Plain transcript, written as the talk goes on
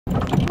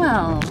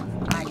Well,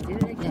 I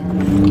did it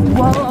again.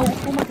 Whoa,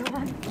 oh my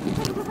God.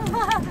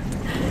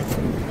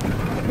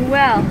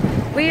 Well,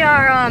 we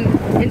are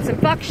in some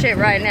fuck shit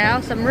right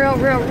now. Some real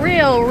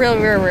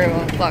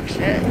fuck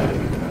shit.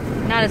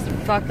 Not as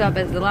fucked up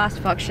as the last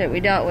fuck shit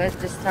we dealt with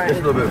this time.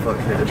 Just a little bit of fuck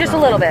shit. Just a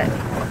little bit.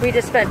 We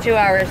just spent 2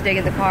 hours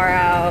digging the car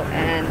out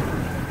and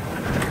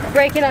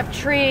breaking up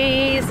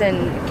trees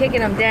and kicking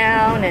them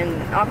down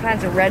and all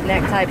kinds of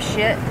redneck type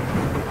shit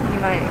you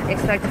might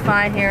expect to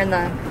find here in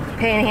the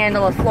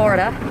panhandle of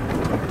Florida.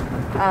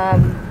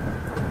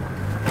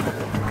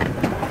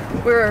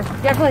 We were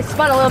definitely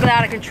spun a little bit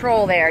out of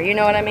control there, you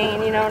know what I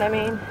mean? You know what I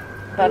mean?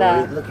 But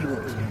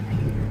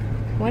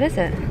what is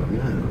it?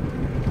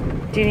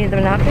 Do you need the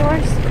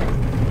binoculars?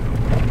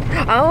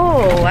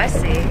 Oh, I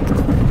see.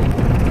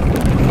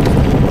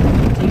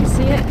 Do you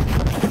see it?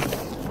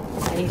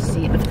 I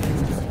see it.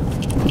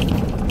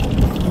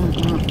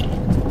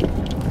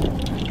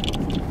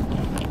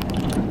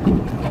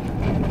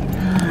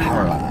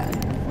 Power line.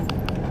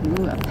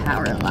 Ooh, a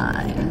power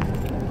line.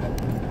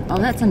 Oh,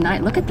 that's a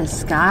night. Look at the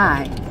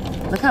sky.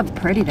 Look how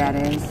pretty that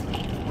is.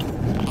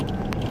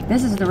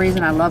 This is the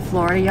reason I love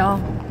Florida,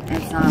 y'all.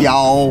 It's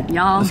y'all.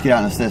 Let's get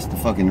out and assess the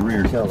fucking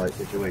rear tail light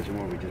situation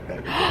where we just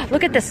got.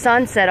 Look at the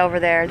sunset over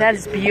there. That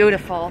is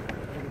beautiful.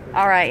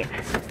 All right.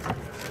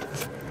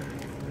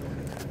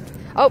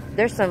 Oh,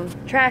 there's some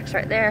tracks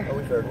right there. Oh,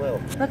 we fared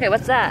well. Okay,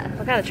 what's that?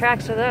 What kind of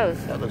tracks are those?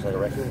 That looks like a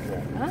raccoon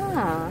track.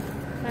 Ah,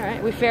 all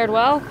right. We fared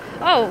well.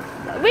 Oh,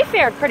 we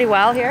fared pretty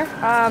well here.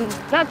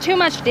 Not too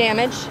much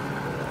damage.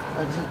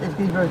 It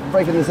keeps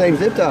breaking the same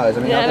zip ties. I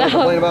mean, yeah, how can I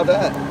complain about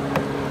that?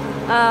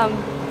 A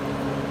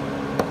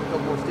couple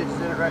more stitches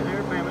in it right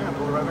there. Bam, bam.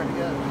 Pull it right back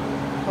together.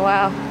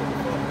 Wow.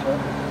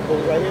 Pull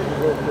it right here.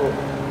 Cool.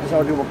 That's how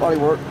I do my body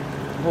work.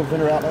 Pull the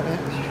fender out like that.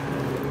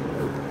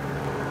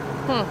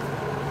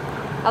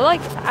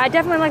 I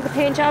definitely like the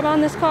paint job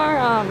on this car.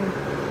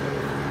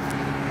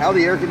 How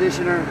the air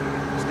conditioner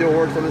still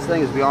works on this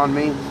thing is beyond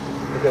me,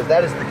 because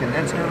that is the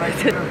condenser right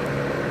there.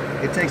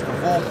 It takes the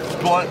full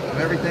blunt of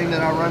everything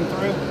that I run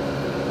through.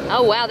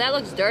 Oh wow, that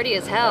looks dirty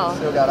as hell.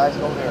 Still got ice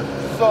over there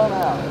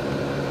somehow.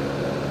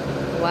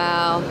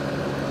 Wow.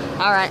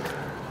 All right.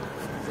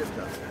 Zip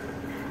tie.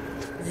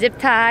 Zip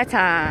tie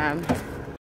time.